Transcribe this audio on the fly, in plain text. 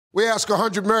We ask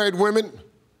 100 married women,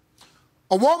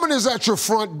 a woman is at your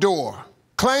front door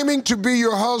claiming to be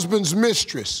your husband's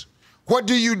mistress. What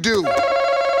do you do?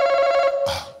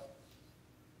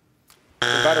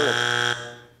 Invite her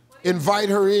in. Invite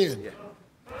her in. Yeah.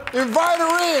 Invite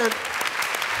her in.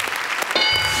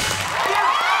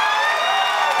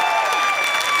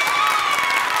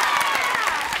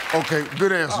 Okay,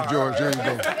 good answer, George. There you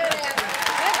go.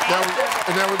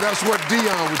 That's what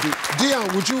Dion would do.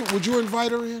 Dion, would you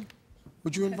invite her in?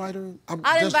 Would you invite her in?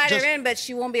 I'll invite her in, but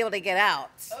she won't be able to get out.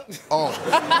 Oh.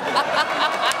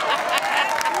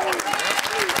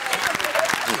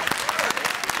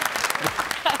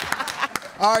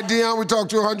 All right, Dion, we talked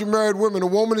to 100 married women. A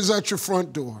woman is at your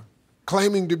front door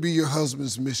claiming to be your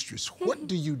husband's mistress. What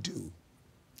do you do?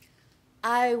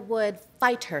 I would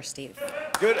fight her, Steve.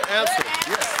 Good answer.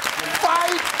 Yes.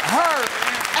 Fight her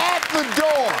at the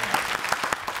door.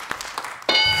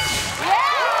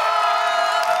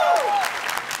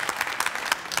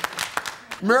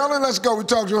 Marilyn, let's go. We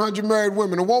talked to 100 married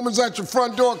women. A woman's at your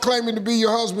front door claiming to be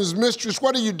your husband's mistress.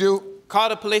 What do you do? Call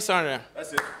the police on her.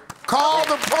 That's it. Call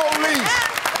the police.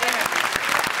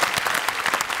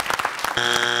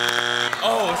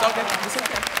 Oh, it's okay. It's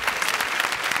okay.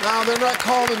 No, they're not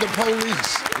calling the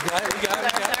police. You got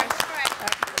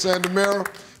it. Sandra,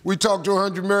 we talked to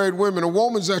 100 married women. A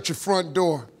woman's at your front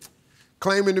door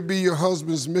claiming to be your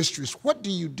husband's mistress. What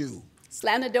do you do?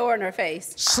 Slam the door in her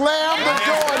face. Slam the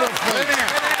door in her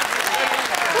face.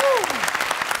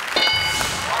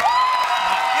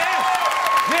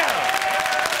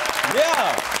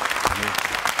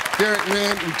 Derek,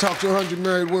 man, we talked to 100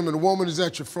 married women. A woman is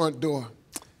at your front door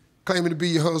claiming to be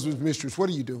your husband's mistress. What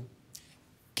do you do?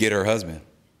 Get her husband.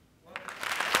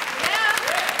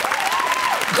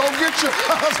 Go get your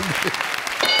husband.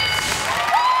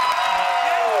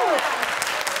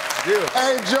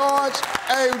 Hey, George.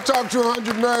 Hey, we talked to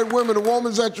 100 married women. A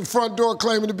woman's at your front door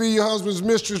claiming to be your husband's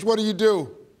mistress. What do you do?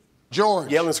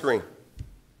 George. Yell and scream.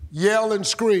 Yell and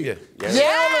scream. Yeah. Yeah.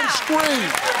 Yell and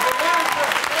scream.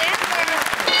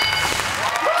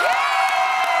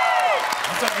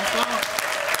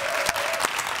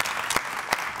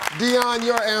 Dion,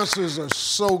 your answers are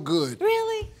so good.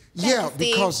 Really? Yeah, Thanks,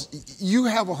 because you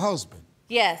have a husband.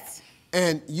 Yes.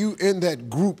 And you in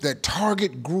that group, that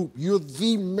target group, you're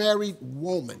the married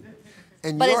woman.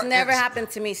 And but it's never happened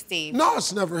to me, Steve. No,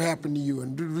 it's never happened to you.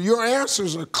 And your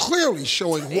answers are clearly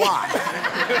showing why.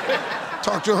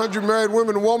 Talk to 100 married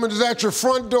women. A woman is at your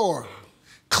front door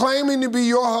claiming to be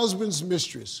your husband's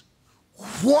mistress.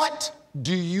 What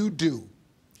do you do?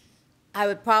 I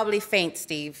would probably faint,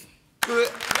 Steve. Good.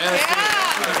 Faint.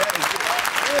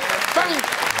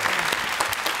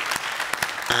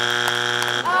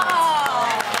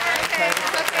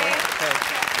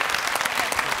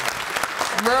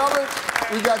 Marilyn,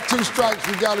 we got 2 strikes.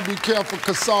 We got to be careful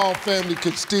because Saul family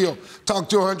could steal. Talk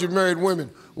to 100 married women.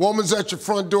 Woman's at your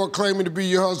front door claiming to be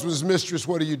your husband's mistress.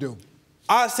 What do you do?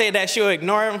 I'll say that she'll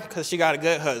ignore him because she got a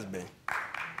good husband.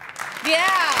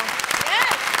 Yeah.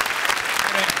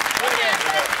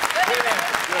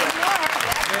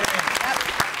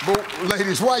 But,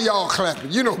 ladies, why y'all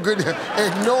clapping? You know good.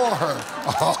 Ignore her.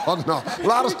 Oh, no. A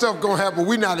lot of stuff gonna happen.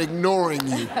 We're not ignoring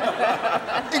you.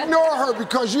 Ignore her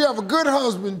because you have a good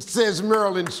husband, says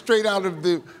Marilyn, straight out of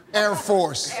the Air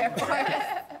Force. Air Force.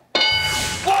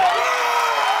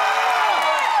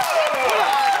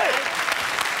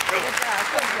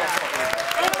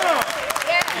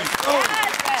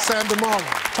 Sandra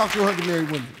Marlon, talk to 100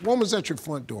 married women. Woman's at your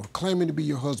front door claiming to be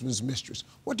your husband's mistress.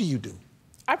 What do you do?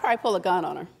 I'd probably pull a gun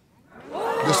on her.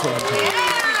 This one.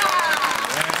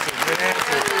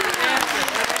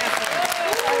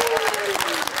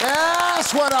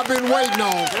 That's what I've been waiting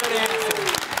on.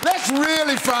 Let's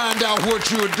really find out what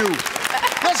you'll do.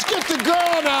 Let's get the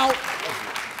gun out.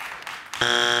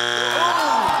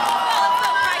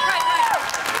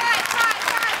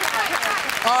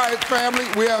 All right, family,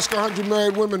 we ask 100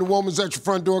 married women, a woman's at your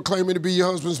front door claiming to be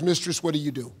your husband's mistress. What do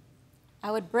you do?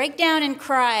 I would break down and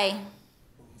cry.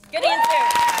 Good answer.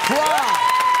 Cry.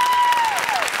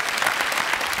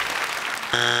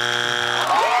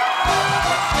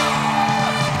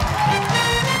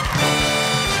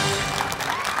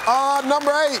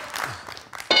 Number 8.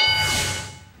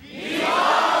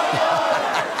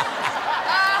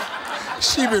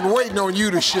 She been waiting on you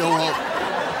to show up.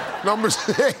 Number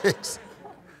 6.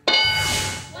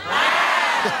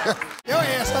 Your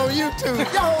ass on YouTube.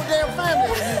 Your whole damn family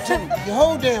on YouTube. Your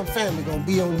whole damn family gonna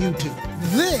be on YouTube.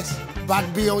 This about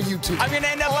to be on YouTube. I'm gonna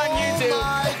end up on YouTube. Oh,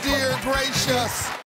 my dear gracious.